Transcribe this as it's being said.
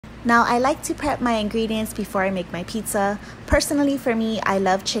Now, I like to prep my ingredients before I make my pizza. Personally, for me, I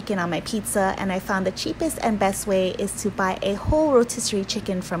love chicken on my pizza, and I found the cheapest and best way is to buy a whole rotisserie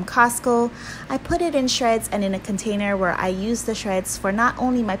chicken from Costco. I put it in shreds and in a container where I use the shreds for not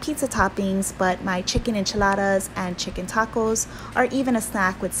only my pizza toppings, but my chicken enchiladas and chicken tacos, or even a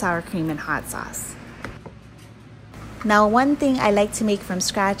snack with sour cream and hot sauce. Now, one thing I like to make from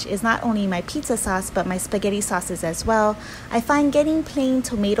scratch is not only my pizza sauce, but my spaghetti sauces as well. I find getting plain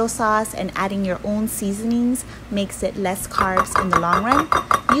tomato sauce and adding your own seasonings makes it less carbs in the long run.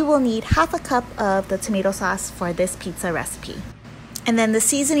 You will need half a cup of the tomato sauce for this pizza recipe. And then the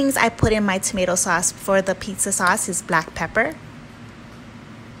seasonings I put in my tomato sauce for the pizza sauce is black pepper,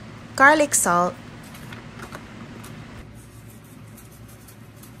 garlic salt,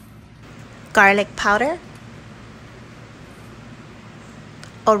 garlic powder,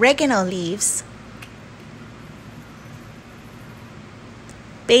 oregano leaves,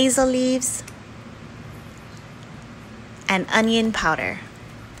 basil leaves, and onion powder.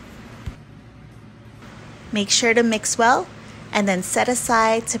 Make sure to mix well and then set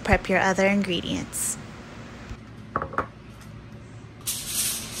aside to prep your other ingredients.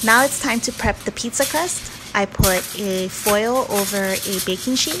 Now it's time to prep the pizza crust. I put a foil over a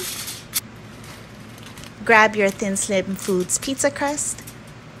baking sheet. Grab your Thin Slim Foods pizza crust.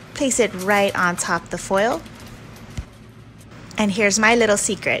 Place it right on top of the foil. And here's my little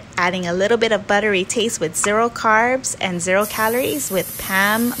secret, adding a little bit of buttery taste with 0 carbs and 0 calories with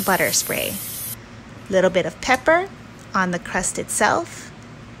Pam butter spray. Little bit of pepper on the crust itself.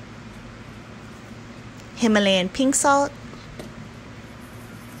 Himalayan pink salt.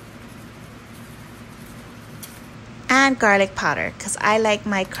 And garlic powder, because I like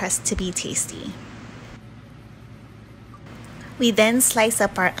my crust to be tasty. We then slice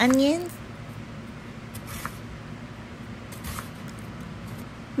up our onions,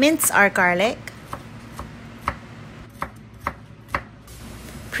 mince our garlic,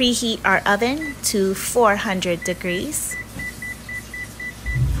 preheat our oven to 400 degrees.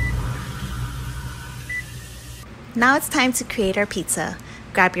 Now it's time to create our pizza.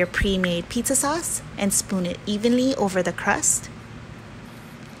 Grab your pre-made pizza sauce and spoon it evenly over the crust.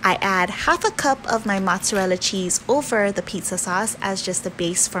 I add half a cup of my mozzarella cheese over the pizza sauce as just a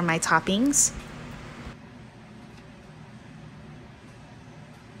base for my toppings.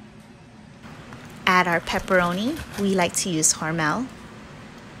 Add our pepperoni. We like to use Hormel.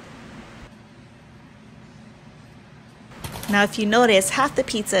 Now, if you notice, half the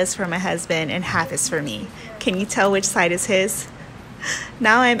pizza is for my husband and half is for me. Can you tell which side is his?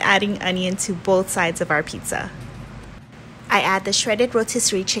 Now I'm adding onion to both sides of our pizza. I add the shredded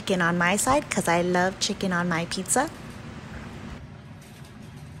rotisserie chicken on my side because I love chicken on my pizza.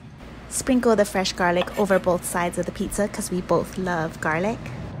 Sprinkle the fresh garlic over both sides of the pizza because we both love garlic.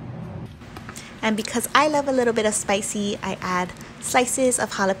 And because I love a little bit of spicy, I add slices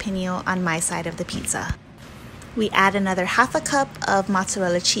of jalapeno on my side of the pizza. We add another half a cup of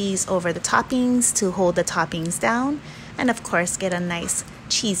mozzarella cheese over the toppings to hold the toppings down, and of course get a nice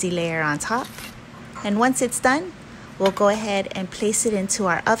cheesy layer on top. And once it's done, we'll go ahead and place it into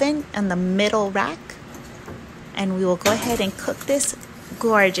our oven on the middle rack, and we will go ahead and cook this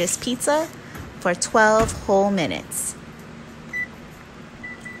gorgeous pizza for 12 whole minutes.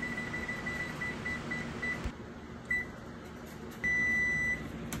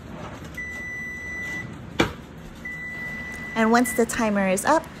 And once the timer is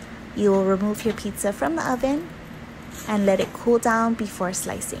up, you will remove your pizza from the oven and let it cool down before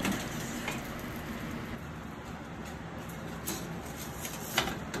slicing.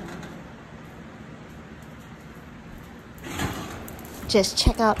 Just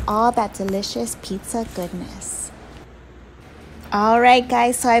check out all that delicious pizza goodness. All right,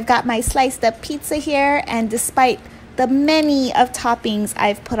 guys, so I've got my sliced up pizza here, and despite the many of toppings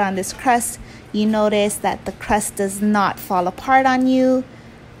I've put on this crust, you notice that the crust does not fall apart on you.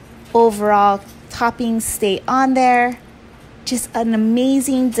 Overall, toppings stay on there. Just an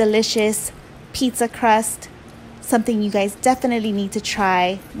amazing, delicious pizza crust. Something you guys definitely need to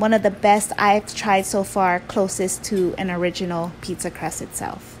try. One of the best I've tried so far, closest to an original pizza crust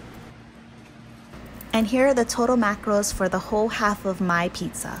itself. And here are the total macros for the whole half of my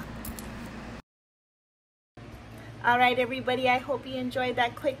pizza. All right, everybody, I hope you enjoyed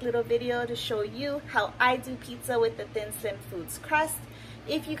that quick little video to show you how I do pizza with the Thin Slim Foods crust.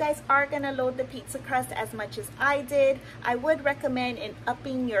 If you guys are gonna load the pizza crust as much as I did, I would recommend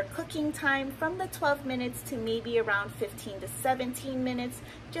upping your cooking time from the 12 minutes to maybe around 15 to 17 minutes,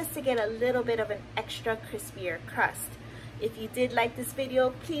 just to get a little bit of an extra crispier crust. If you did like this video,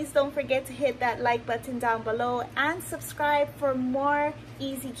 please don't forget to hit that like button down below and subscribe for more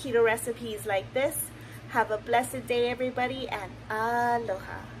easy keto recipes like this. Have a blessed day, everybody, and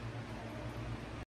aloha.